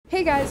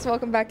Hey guys,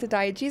 welcome back to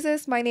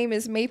Diegesis. My name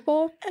is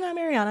Maple. And I'm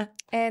Arianna.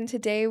 And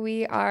today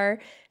we are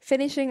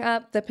finishing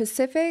up the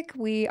Pacific.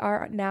 We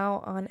are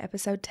now on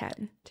episode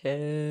 10.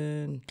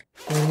 10.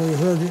 And we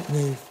heard it, and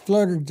they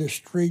flooded the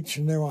streets,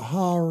 and they were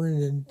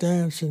hollering and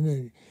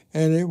dancing,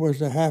 and it was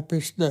the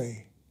happiest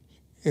day.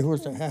 It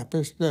was the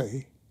happiest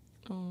day.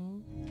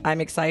 I'm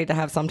excited to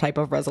have some type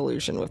of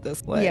resolution with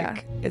this.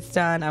 It's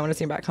done. I want to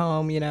see him back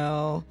home, you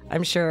know.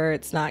 I'm sure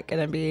it's not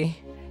going to be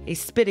a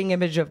spitting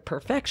image of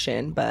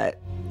perfection, but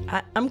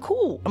I'm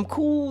cool. I'm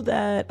cool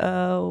that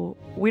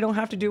we don't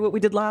have to do what we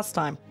did last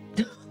time.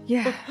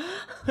 Yeah.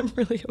 I'm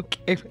really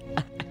okay with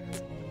that.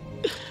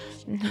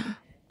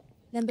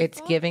 It's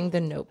giving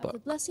the Notebook. The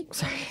blessed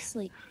Sorry.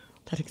 sleep.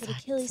 That But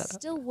exact Achilles setup.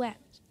 still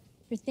wept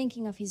for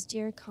thinking of his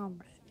dear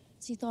comrade,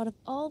 as he thought of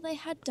all they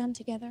had done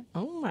together.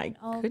 Oh my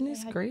all goodness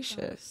they had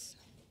gracious.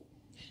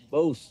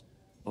 Both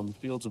on the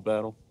fields of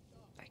battle.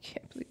 I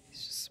can't believe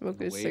he's just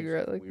smoking a Wave,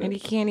 cigarette like weird. And he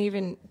can't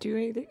even do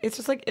anything. It's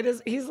just like, it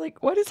is. He's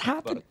like, what is About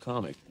happening? a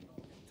comic.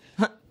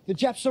 The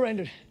Japs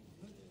surrendered.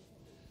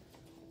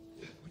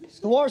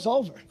 The war's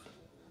over.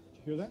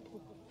 Hear that?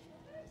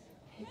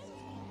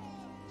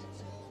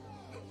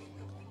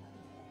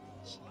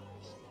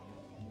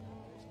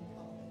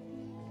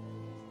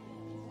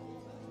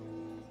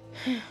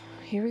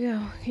 Here we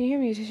go. Can you hear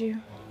me? Did you?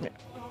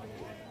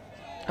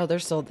 Oh, they're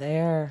still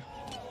there.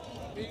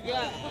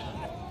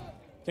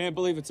 Can't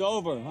believe it's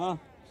over, huh?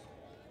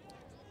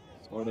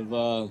 Sort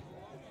of,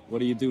 what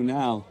do you do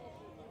now?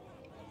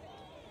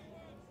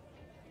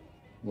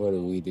 What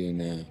do we do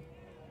now?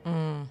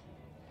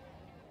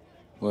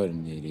 What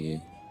an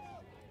idiot.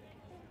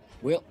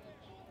 Well,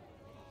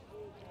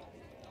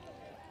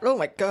 Oh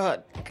my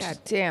God. God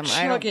damn.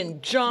 I don't...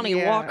 Chugging Johnny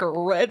Yeah. Walker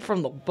Red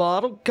from the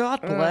bottle. God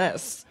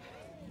bless.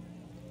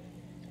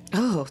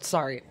 Oh,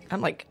 sorry.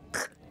 I'm like,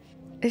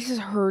 It's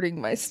just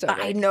hurting my stomach.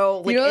 I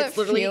know. Like, You know it's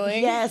that literally,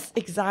 feeling? yes,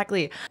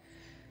 exactly.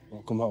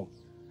 Welcome home.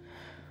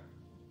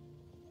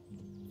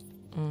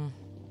 You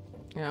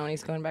know, and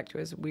he's going back to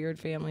his weird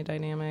family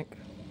dynamic.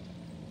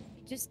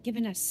 Just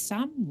giving us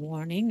some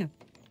warning, a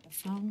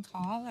phone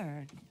call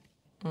or...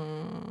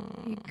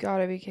 You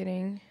gotta be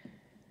kidding.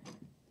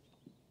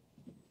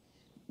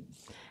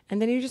 And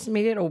then you just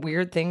made it a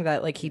weird thing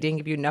that, like, he didn't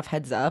give you enough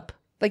heads up.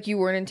 Like you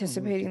weren't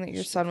anticipating that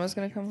your son was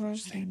gonna come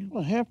home?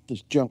 Well, half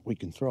this junk we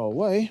can throw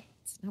away.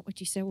 It's not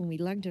what you said when we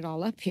lugged it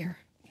all up here.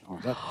 Oh,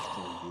 that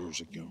was 4 years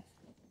ago.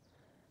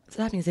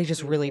 So that means they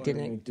just really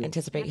didn't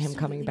anticipate him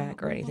coming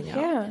back or anything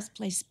else. Yeah. This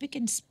place spick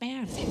and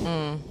span.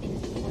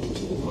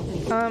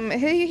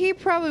 He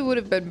probably would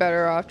have been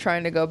better off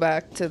trying to go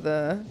back to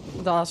the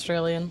The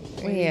Australian.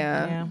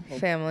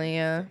 family,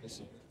 yeah.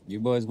 you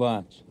boys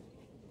watch.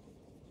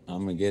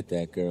 I'm gonna get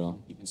that girl.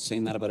 You've been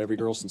saying that about every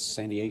girl since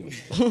San Diego.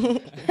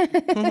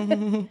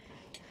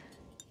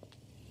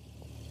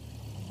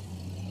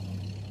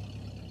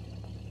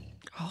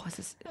 Oh, is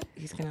this?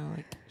 He's gonna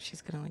like.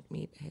 She's gonna like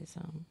meet his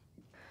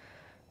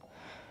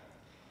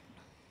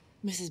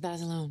Mrs.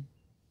 Basilone.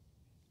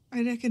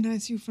 I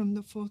recognize you from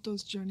the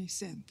photos Johnny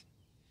sent.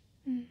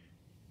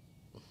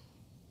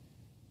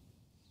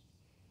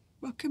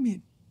 Well, come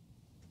in.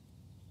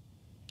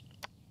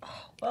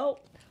 Well.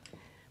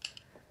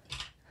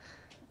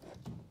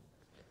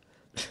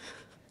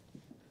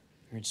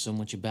 Heard so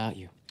much about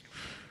you.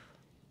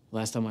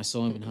 Last time I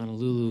saw him in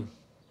Honolulu,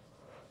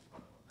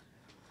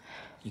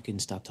 he couldn't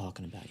stop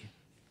talking about you.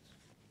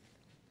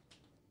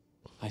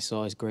 I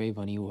saw his grave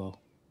on Iwo.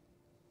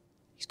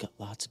 He's got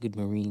lots of good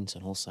Marines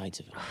on all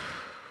sides of it.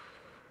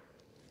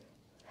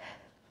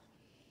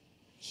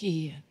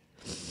 He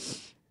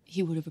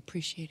would have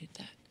appreciated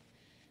that.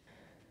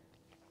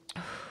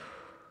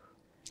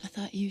 I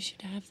thought you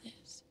should have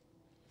this.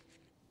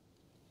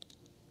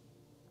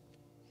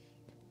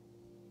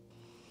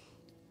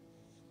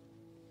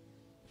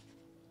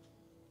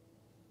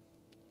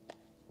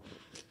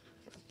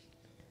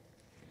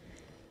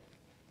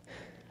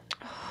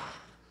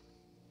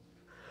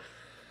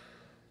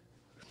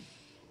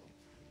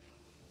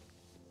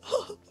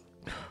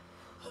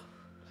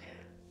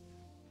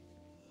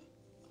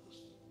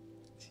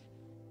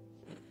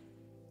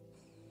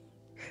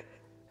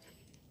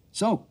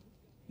 So,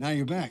 now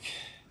you're back.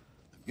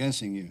 I'm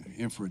guessing you're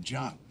here for a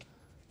job.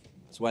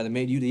 That's why they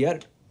made you the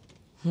editor.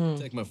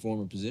 Take my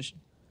former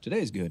position.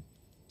 Today's good.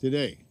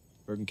 Today.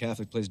 Bergen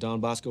Catholic plays Don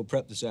Bosco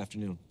Prep this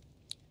afternoon.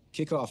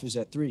 Kickoff is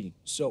at 3,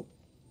 so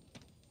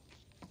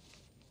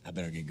I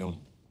better get going.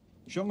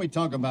 Show me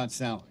talk about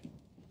salary.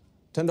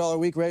 $10 a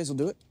week raise will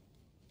do it.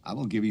 I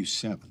will give you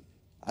 7.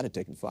 I'd have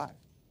taken 5.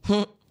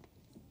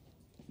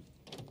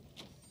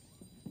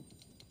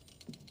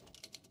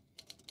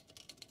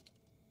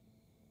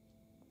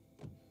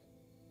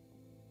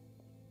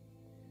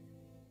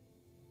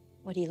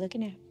 What are you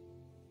looking at?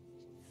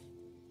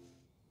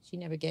 She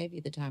never gave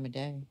you the time of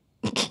day.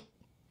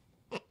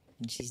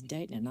 And she's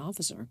dating an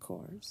officer, of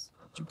course.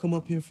 Did you come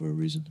up here for a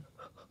reason?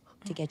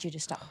 To get you to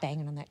stop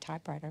banging on that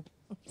typewriter.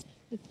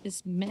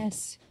 This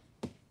mess.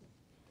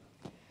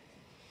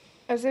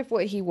 As if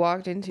what he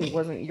walked into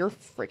wasn't your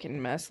freaking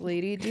mess,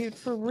 lady. Dude,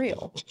 for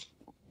real.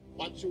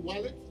 Want your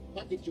wallet?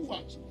 What did you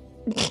watch?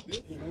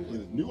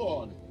 New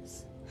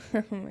Orleans.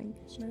 Oh my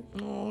goodness.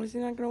 Oh, is he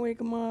not gonna wake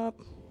him up?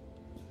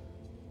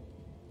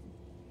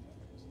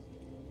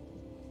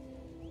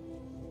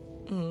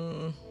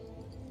 I'd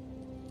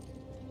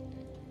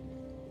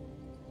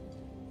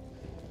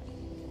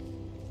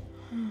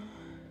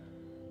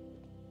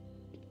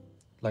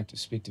like to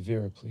speak to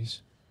Vera,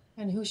 please.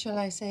 And who shall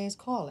I say is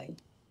calling?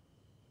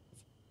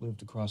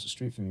 Lived across the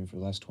street from you for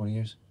the last 20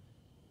 years.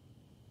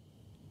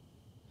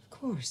 Of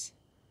course.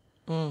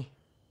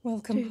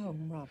 Welcome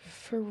home, Robert.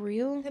 For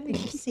real? Let me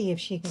just see if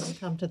she can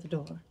come to the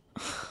door.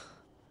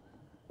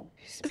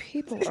 These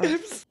people are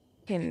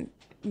fucking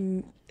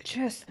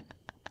just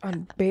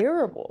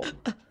unbearable.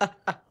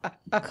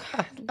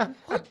 God,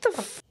 what the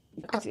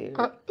fuck, dude?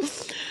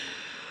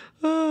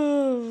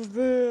 Oh,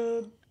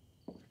 man.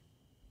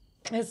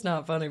 It's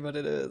not funny, but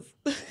it is.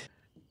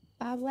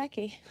 Bob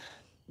Leckie.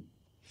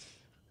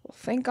 Well,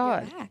 thank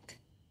God. You're back.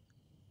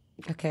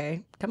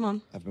 Okay, come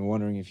on. I've been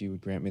wondering if you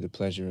would grant me the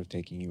pleasure of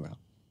taking you out.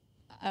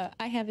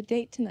 I have a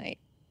date tonight.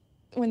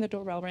 When the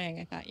doorbell rang,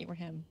 I thought you were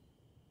him.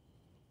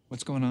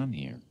 What's going on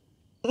here?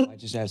 I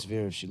just asked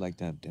Vera if she'd like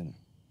to have dinner.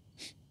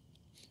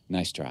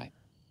 Nice try.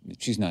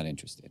 She's not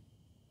interested.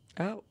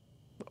 Oh.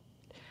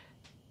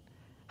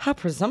 How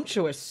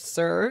presumptuous,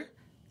 sir.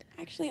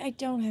 Actually, I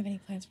don't have any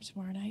plans for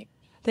tomorrow night.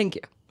 Thank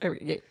you.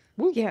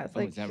 Yeah, Oh,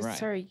 like, is that right?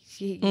 sorry,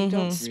 you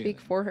don't speak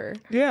for her.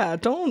 Yeah,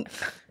 don't.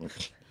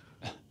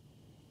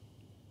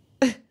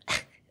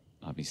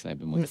 Obviously, I've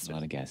been wasting a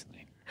lot of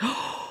gasoline.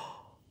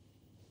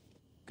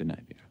 Good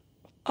night, Vera.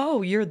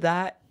 Oh, you're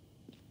that.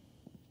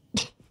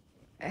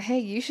 Hey,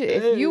 you should.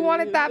 If you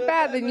want it that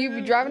bad, then you'd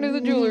be driving to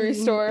the jewelry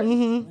store.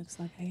 Looks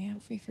like I am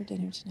free for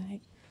dinner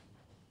tonight.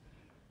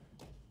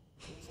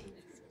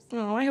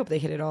 Oh, I hope they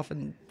hit it off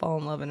and fall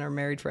in love and are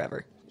married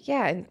forever.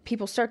 Yeah, and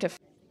people start to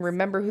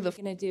remember who the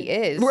he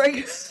is.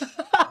 Right.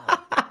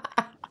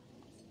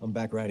 I'm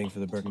back writing for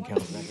the Bergen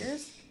County Record.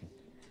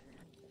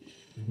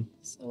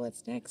 So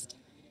what's next?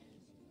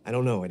 I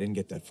don't know. I didn't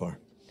get that far.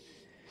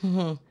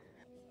 You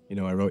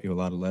know, I wrote you a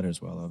lot of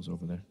letters while I was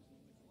over there.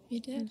 You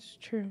did? It's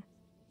true.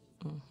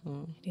 I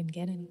didn't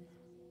get any.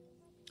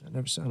 I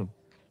never sent them.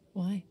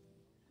 Why?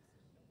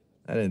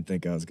 I didn't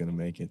think I was going to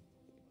make it.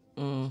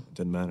 It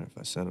didn't matter if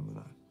I sent them or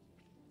not.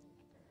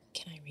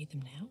 Can I read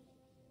them now?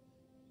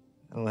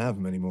 I don't have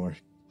them anymore.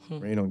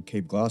 Rain on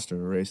Cape Gloucester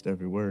erased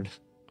every word.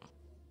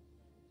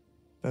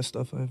 Best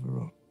stuff I ever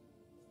wrote.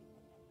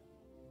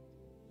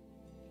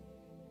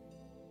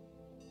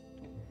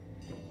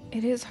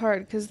 It is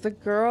hard because the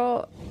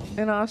girl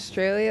in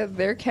Australia,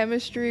 their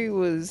chemistry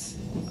was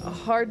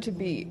hard to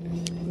beat.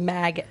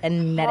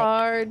 Magnetic.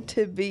 Hard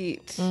to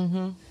beat.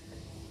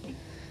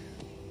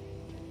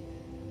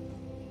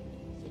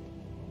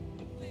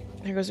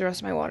 There goes the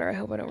rest of my water. I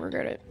hope I don't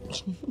regret it.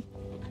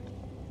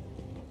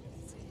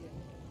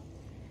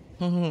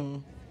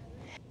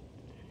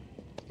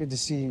 Good to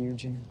see you,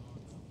 Eugene.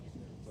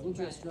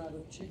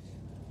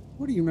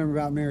 What do you remember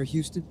about Mary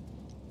Houston?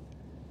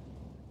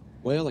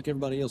 Well, like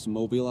everybody else in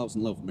Mobile, I was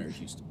in love with Mary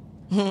Houston.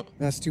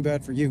 That's too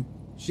bad for you.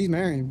 She's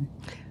marrying me.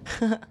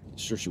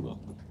 Sure she will.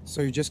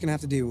 So you're just gonna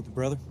have to deal with it,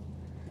 brother.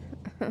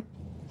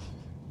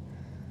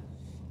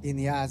 In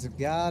the eyes of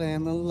God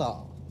and the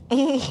law.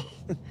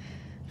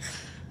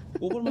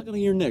 Well, what am I going to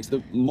hear next?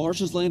 The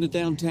Martians landed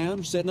downtown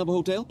or setting up a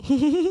hotel?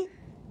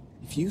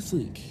 If you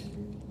think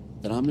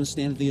that I'm going to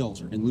stand at the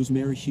altar and lose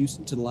Mary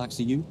Houston to the likes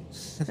of you...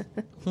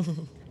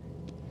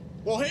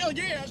 Well, hell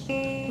yes!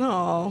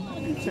 Oh.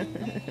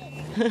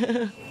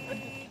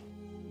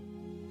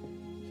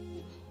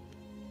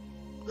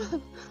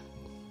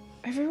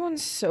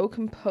 Everyone's so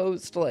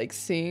composed, like,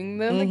 seeing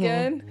them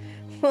again.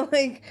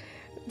 Like,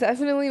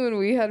 definitely when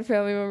we had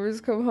family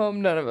members come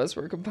home, none of us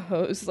were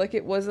composed. Like,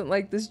 it wasn't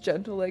like this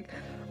gentle, like,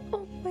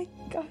 oh my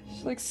gosh,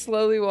 like,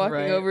 slowly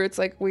walking over. It's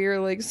like we were,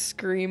 like,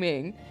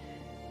 screaming.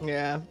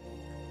 Yeah.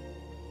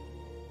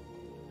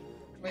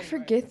 I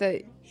forget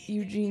that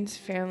Eugene's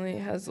family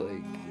has,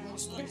 like,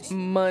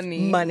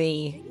 money.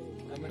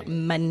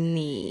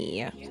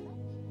 Money.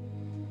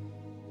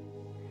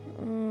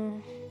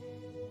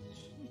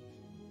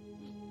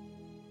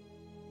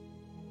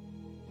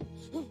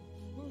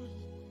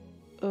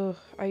 Ugh,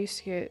 I used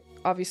to get,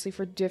 obviously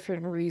for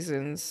different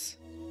reasons,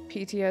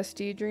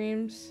 PTSD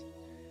dreams,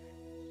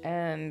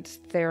 and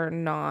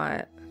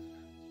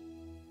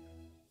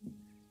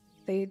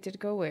they did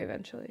go away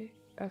eventually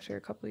after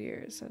a couple of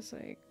years. I was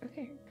like,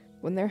 okay,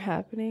 when they're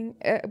happening,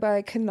 but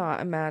I could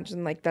not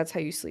imagine, like, that's how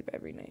you sleep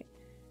every night.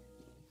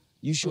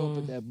 You show up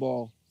at that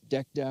ball,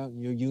 decked out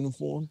in your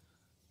uniform,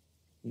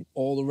 and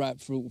all the ripe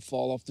fruit will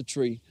fall off the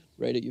tree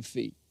right at your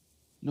feet.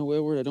 No,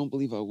 Edward, I don't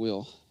believe I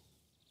will.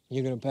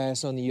 You're gonna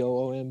pass on the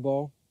OOM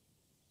ball?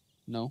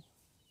 No.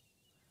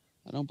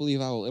 I don't believe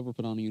I will ever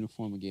put on a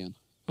uniform again.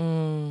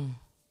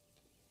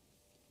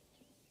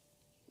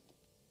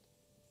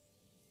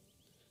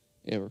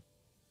 Ever.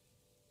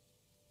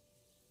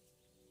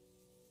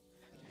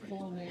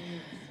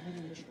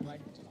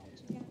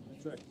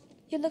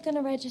 You're looking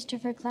to register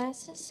for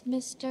classes,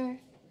 Mr.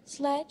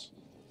 Sledge?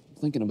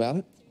 Thinking about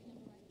it?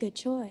 Good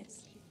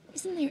choice.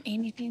 Isn't there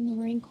anything the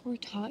Marine Corps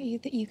taught you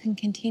that you can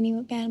continue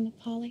at Bantam with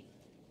Polly?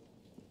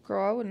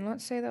 Girl, I would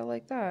not say that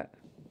like that.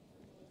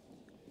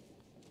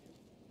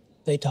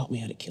 They taught me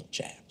how to kill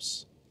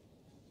chaps.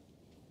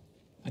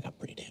 I got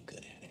pretty damn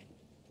good at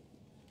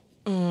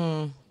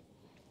it.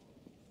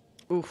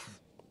 Oof.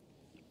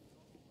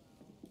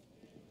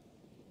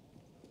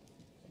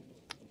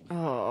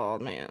 Oh,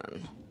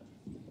 man.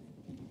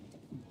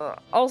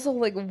 Also,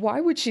 like, why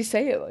would she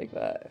say it like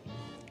that?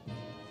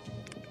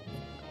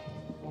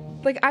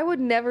 Like, I would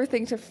never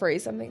think to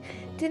phrase something.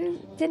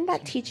 Didn't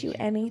that teach you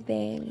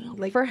anything?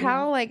 Like, for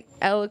how like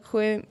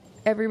eloquent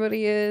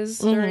everybody is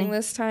during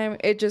this time,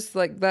 it just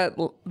like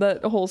that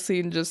whole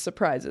scene just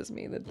surprises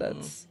me that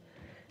that's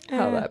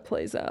how that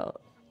plays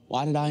out.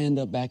 Why did I end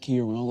up back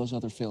here when all those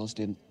other fellas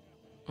didn't?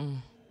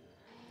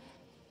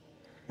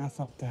 I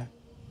thought that.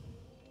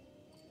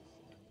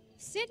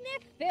 Sidney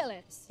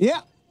Phillips.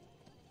 Yeah,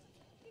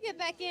 You get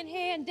back in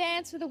here and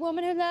dance with a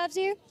woman who loves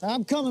you?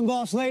 I'm coming,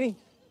 boss lady.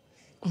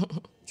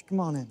 Come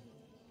on in.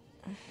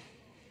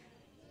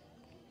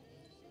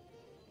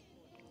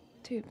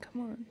 Dude,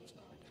 come on.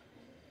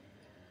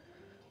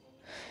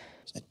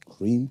 Is that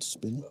creamed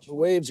spinach? The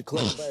waves are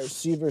collected by a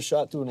receiver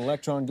shot through an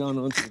electron gun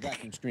onto the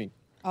vacuum screen.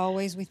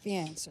 Always with the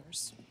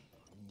answers.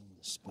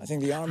 I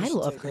think the army I should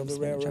love take cream over the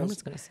spinach. I'm railroads.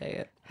 just going to say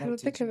it. I don't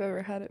think I've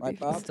ever had it Right,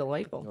 before. Bob? It's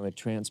delightful. You know, they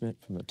transmit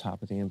from the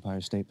top of the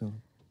Empire State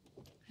Building.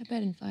 I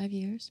bet in 5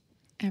 years,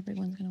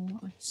 everyone's gonna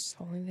want one. If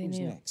only they Who's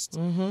knew. next?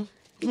 Yeah,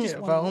 if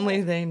wanna only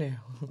know. they knew.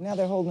 Now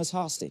they're holding us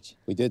hostage.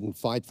 We didn't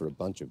fight for a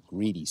bunch of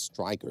greedy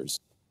strikers.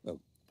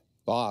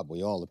 Bob,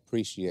 we all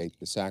appreciate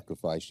the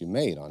sacrifice you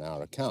made on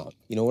our account.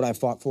 You know what I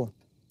fought for?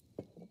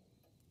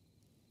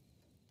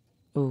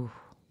 Ooh.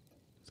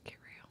 Let's get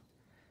real.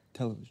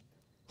 Television.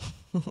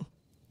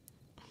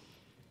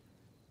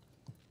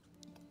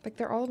 Like,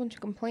 they're all a bunch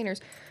of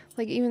complainers.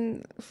 Like,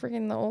 even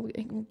friggin' the old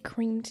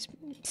creamed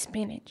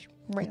spinach.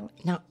 Really?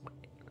 No.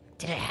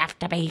 Did it have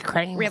to be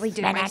cream Really?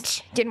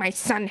 spinach? Did my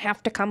son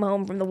have to come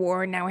home from the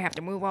war and now I have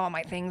to move all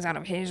my things out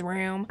of his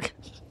room?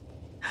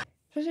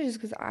 Especially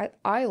just because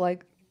I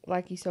like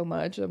you so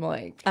much. I'm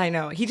like, I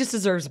know. He just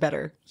deserves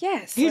better.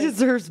 yes. He like,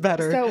 deserves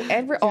better.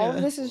 So all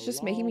of this is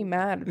just making me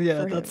mad.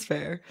 Yeah, for him. that's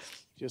fair.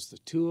 Just the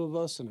two of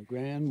us and a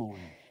grand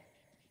morning.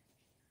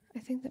 I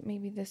think that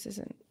maybe this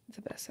isn't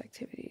the best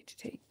activity to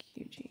take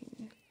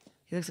Eugene.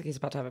 He looks like he's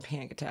about to have a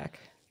panic attack.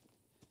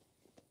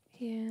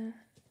 Yeah.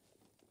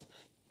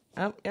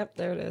 Oh, yep,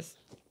 there it is.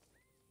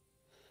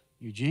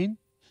 Eugene?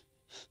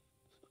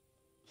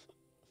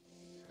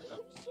 I'm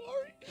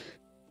sorry.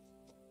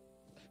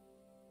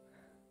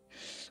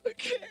 I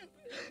can't.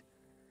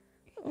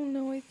 Oh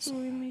no, I threw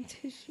in my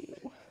tissue.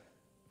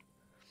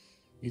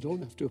 You don't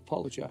have to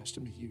apologize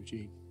to me,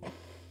 Eugene.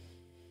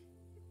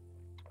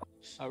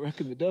 I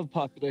reckon the dove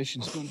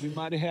population's going to be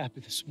mighty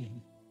happy this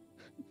morning.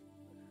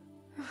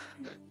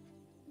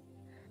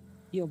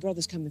 Your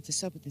brother's coming for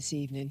supper this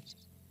evening.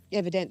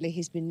 Evidently,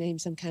 he's been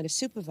named some kind of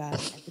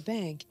supervisor at the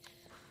bank.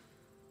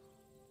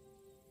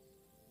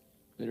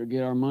 Better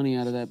get our money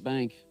out of that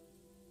bank.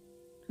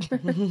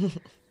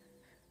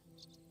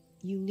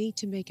 You need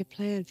to make a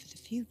plan for the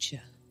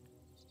future.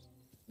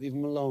 Leave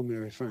him alone,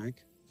 Mary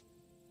Frank.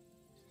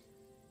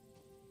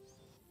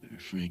 Mary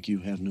Frank, you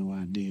have no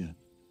idea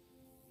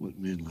what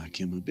men like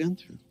him have been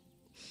through.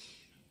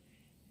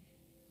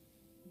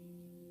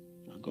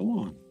 Now go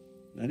on.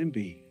 Let him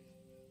be.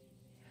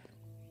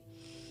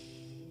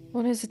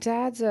 Well, his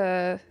dad's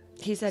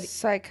he said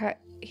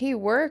he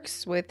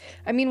works with.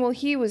 I mean, well,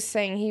 he was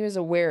saying he was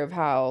aware of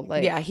how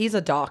like yeah, he's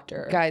a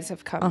doctor. guys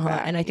have come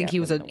back. And I think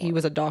yeah, he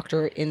was a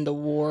doctor in the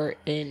war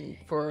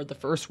for the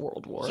First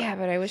World War. Yeah,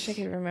 but I wish I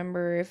could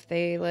remember if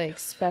they like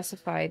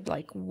specified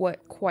like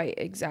what quite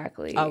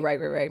exactly. Oh,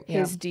 right.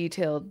 His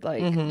detailed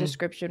like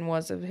description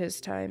was of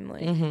his time.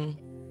 Like,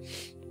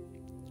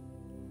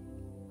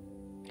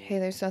 hey,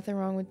 there's nothing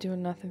wrong with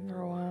doing nothing for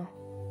a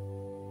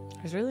while.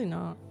 There's really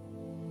not.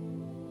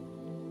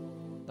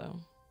 Though.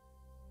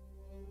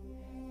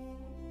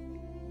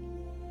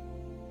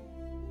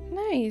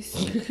 Nice.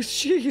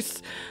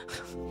 Jeez.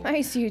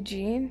 Nice,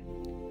 Eugene.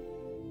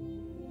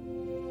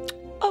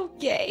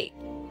 Okay.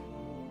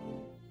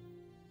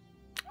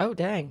 Oh,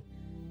 dang.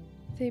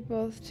 They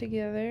both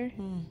together.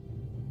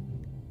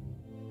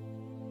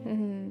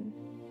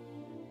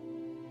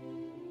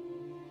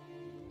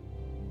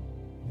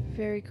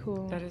 Very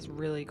cool. That is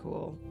really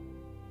cool.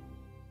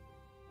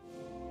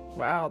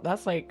 Wow,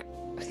 that's like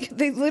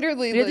they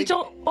literally they like,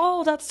 don't.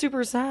 Oh, that's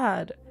super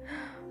sad.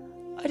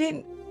 I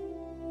didn't.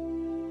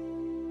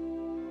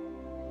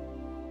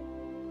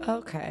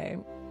 Okay.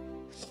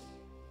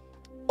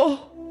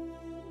 Oh.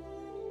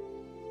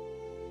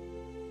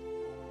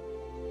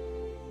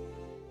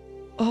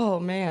 Oh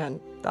man,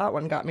 that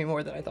one got me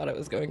more than I thought it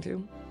was going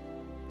to.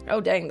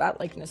 Oh dang, that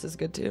likeness is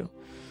good too.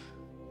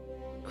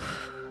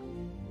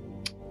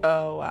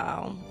 Oh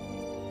wow.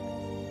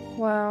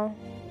 Wow.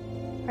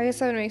 I guess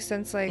that would make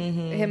sense, like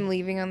him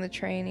leaving on the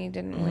train, he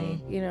didn't like,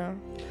 you know.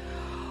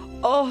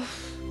 Oh.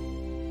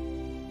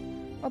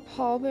 A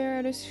pallbearer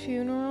at his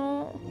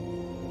funeral.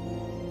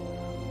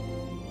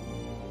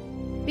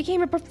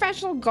 became a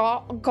professional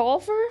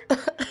golfer?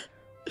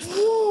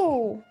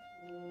 Whoa.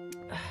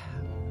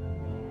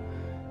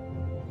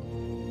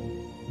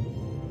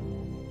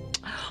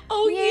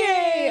 Oh,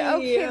 yay!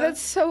 Okay,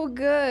 that's so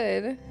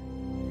good.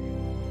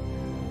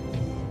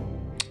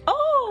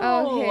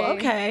 Oh,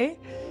 okay.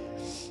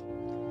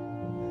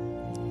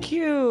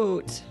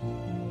 Cute.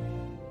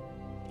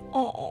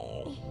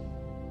 Oh.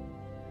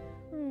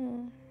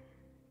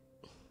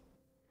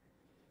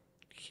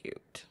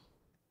 Cute.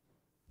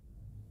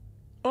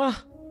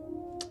 Oh.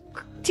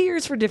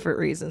 Tears for different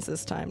reasons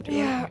this time, too.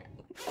 Yeah.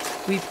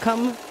 We've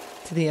come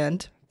to the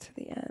end. To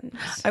the end.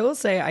 I will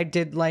say I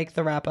did like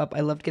the wrap up. I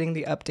loved getting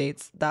the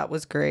updates. That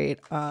was great.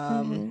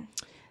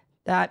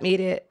 That made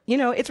it,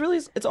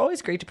 it's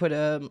always great to put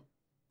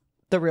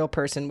the real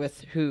person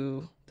with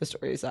who the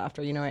story is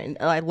after, and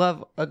I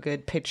love a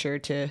good picture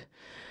to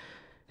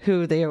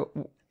who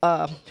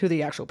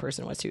the actual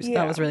person was too. So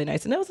that was really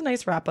nice. And that was a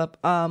nice wrap up.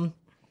 And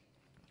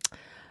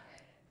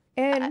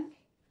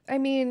I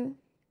mean,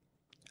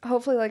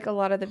 hopefully like a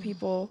lot of the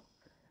people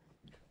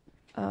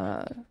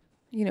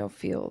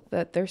feel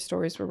that their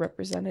stories were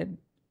represented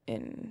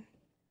in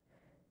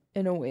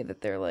a way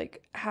that they're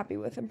like happy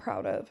with and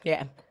proud of.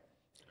 Yeah.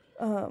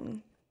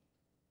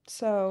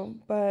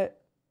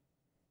 But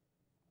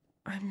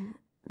I'm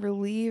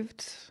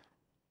relieved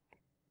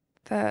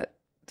that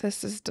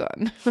this is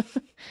done.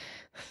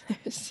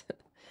 There's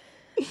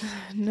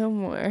no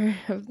more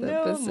of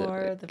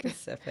the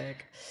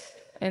Pacific.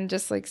 And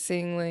just like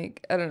seeing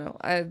like, I don't know,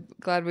 I'm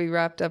glad we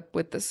wrapped up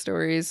with the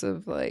stories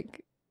of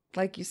like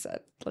you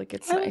said, like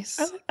it's nice.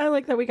 I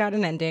like that we got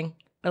an ending.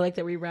 I like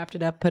that we wrapped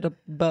it up, put a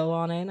bow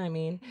on it. I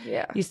mean,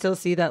 yeah, you still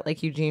see that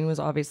like Eugene was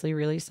obviously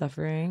really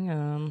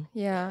suffering.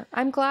 Yeah,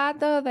 I'm glad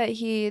though that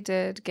he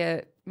did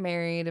get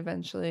married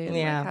eventually and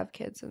like, have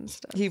kids and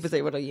stuff. He was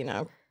able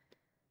to,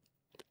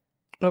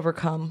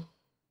 overcome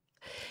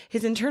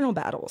his internal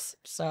battles.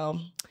 So,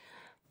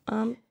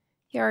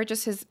 yeah, or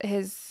just his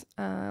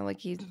like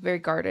he's very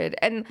guarded,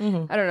 and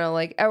I don't know,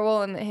 like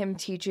Errol and him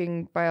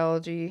teaching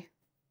biology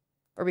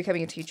or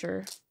becoming a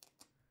teacher,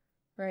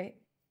 right?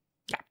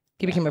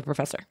 He became a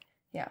professor.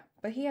 Yeah,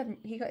 but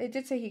it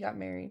did say he got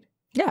married.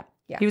 Yeah.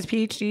 Yeah. He was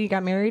PhD,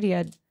 got married. He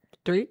had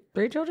three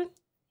children?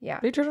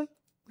 Yeah. 3 children?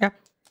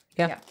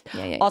 Yeah.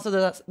 Also,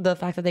 the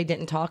fact that they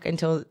didn't talk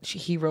until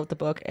he wrote the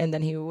book, and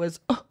then he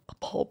was a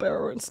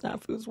pallbearer in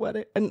Snafu's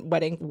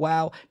wedding.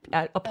 Wow.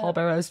 At a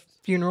pallbearer's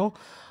funeral.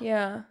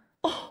 Yeah.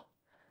 Oh.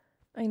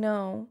 I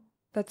know.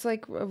 That's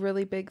like a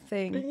really big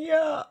thing.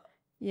 Yeah.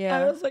 Yeah.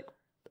 I was like,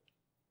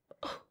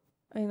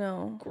 I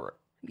know.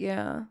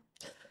 Yeah.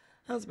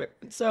 That was big.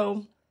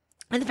 So,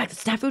 and the fact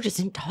that Snafu just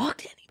didn't talk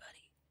to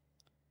anybody.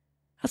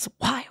 That's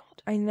wild.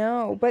 I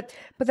know. But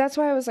that's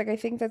why I was like, I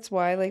think that's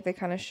why like they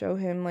kind of show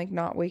him like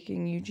not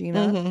waking Eugene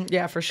up.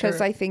 Yeah, for sure.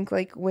 Because I think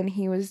like when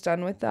he was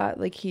done with that,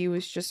 like he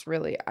was just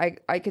really,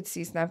 I could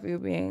see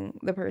Snafu being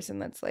the person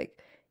that's like,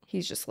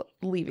 he's just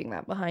leaving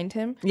that behind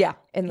him. Yeah.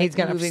 And like, he's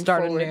going to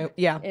start anew.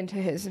 Yeah. Into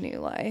his new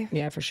life.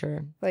 Yeah, for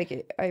sure.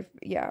 Like,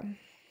 Yeah.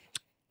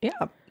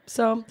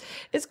 So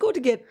it's cool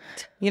to get,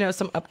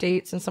 some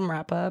updates and some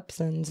wrap ups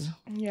and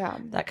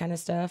that kind of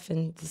stuff,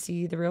 and to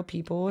see the real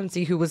people and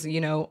see who was,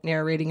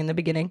 narrating in the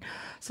beginning.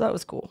 So that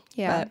was cool.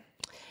 Yeah. But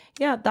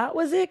yeah, that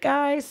was it,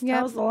 guys.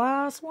 That was the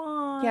last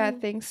one. Yeah.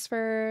 Thanks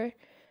for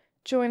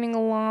joining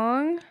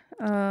along.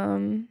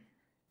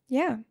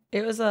 Yeah.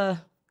 It was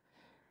a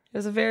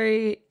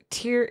very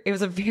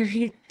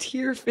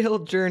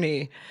tear-filled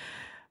journey,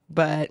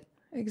 but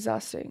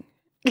exhausting.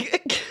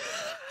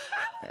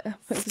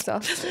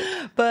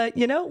 Exhausted. But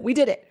we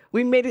did it.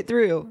 We made it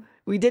through.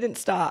 We didn't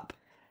stop.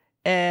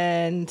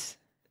 And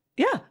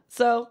yeah,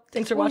 so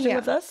thanks for watching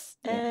with us,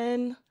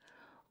 and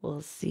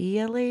we'll see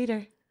you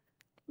later.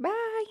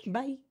 Bye.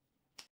 Bye.